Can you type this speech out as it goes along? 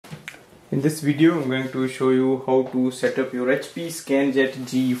In this video, I'm going to show you how to set up your HP ScanJet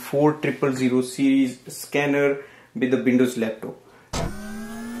G4050 series scanner with the Windows laptop.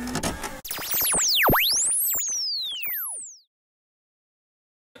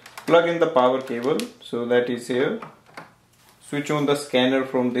 Plug in the power cable, so that is here. Switch on the scanner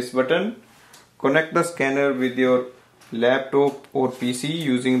from this button. Connect the scanner with your laptop or PC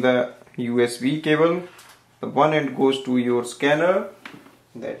using the USB cable. The one end goes to your scanner,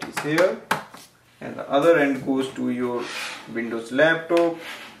 that is here, and the other end goes to your Windows laptop,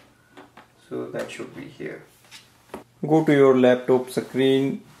 so that should be here. Go to your laptop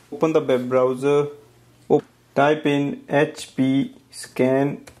screen, open the web browser, type in HP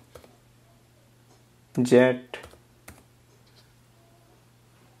ScanJet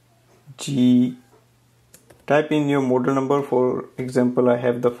G. Type in your model number. For example, I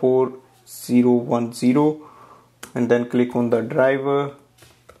have the 4010, and then click on the driver.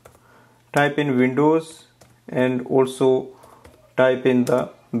 Type in Windows and also type in the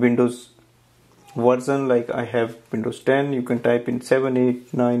Windows version, like I have Windows 10. You can type in 7,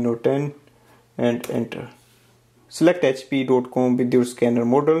 8, 9 or 10 and enter. Select hp.com with your scanner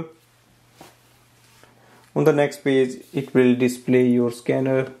model. On the next page it will display your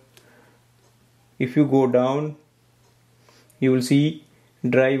scanner. If you go down, you will see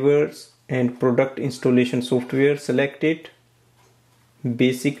drivers and product installation software. Select it,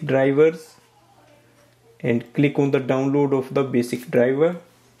 basic drivers, and click on the download of the basic driver.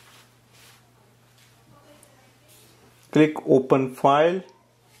 Click open file.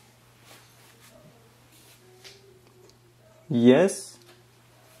 Yes.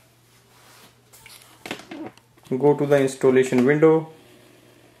 Go to the installation window.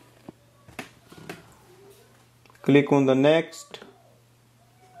 Click on the next.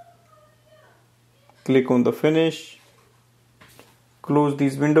 Click on the finish. Close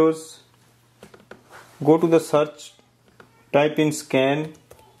these windows. Go to the search. Type in scan.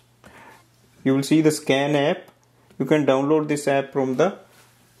 You will see the scan app. You can download this app from the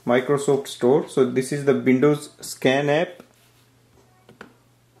Microsoft Store. So this is the Windows Scan app.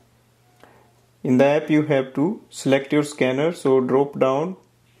 In the app you have to select your scanner. So drop down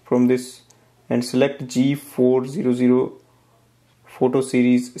from this and select G4050 photo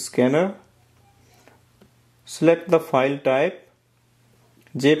series scanner. Select the file type,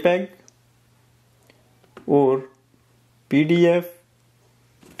 JPEG or PDF.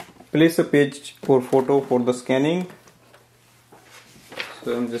 Place a page or photo for the scanning.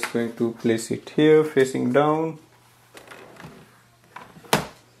 So I'm just going to place it here facing down.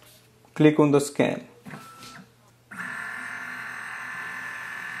 Click on the scan.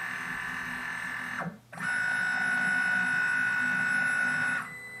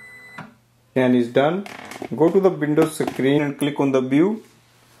 Scan is done. Go to the Windows screen and click on the view.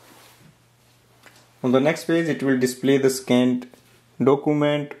 On the next page it will display the scanned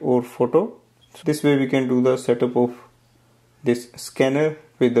document or photo. So this way we can do the setup of this scanner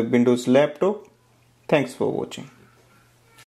with the Windows laptop. Thanks for watching.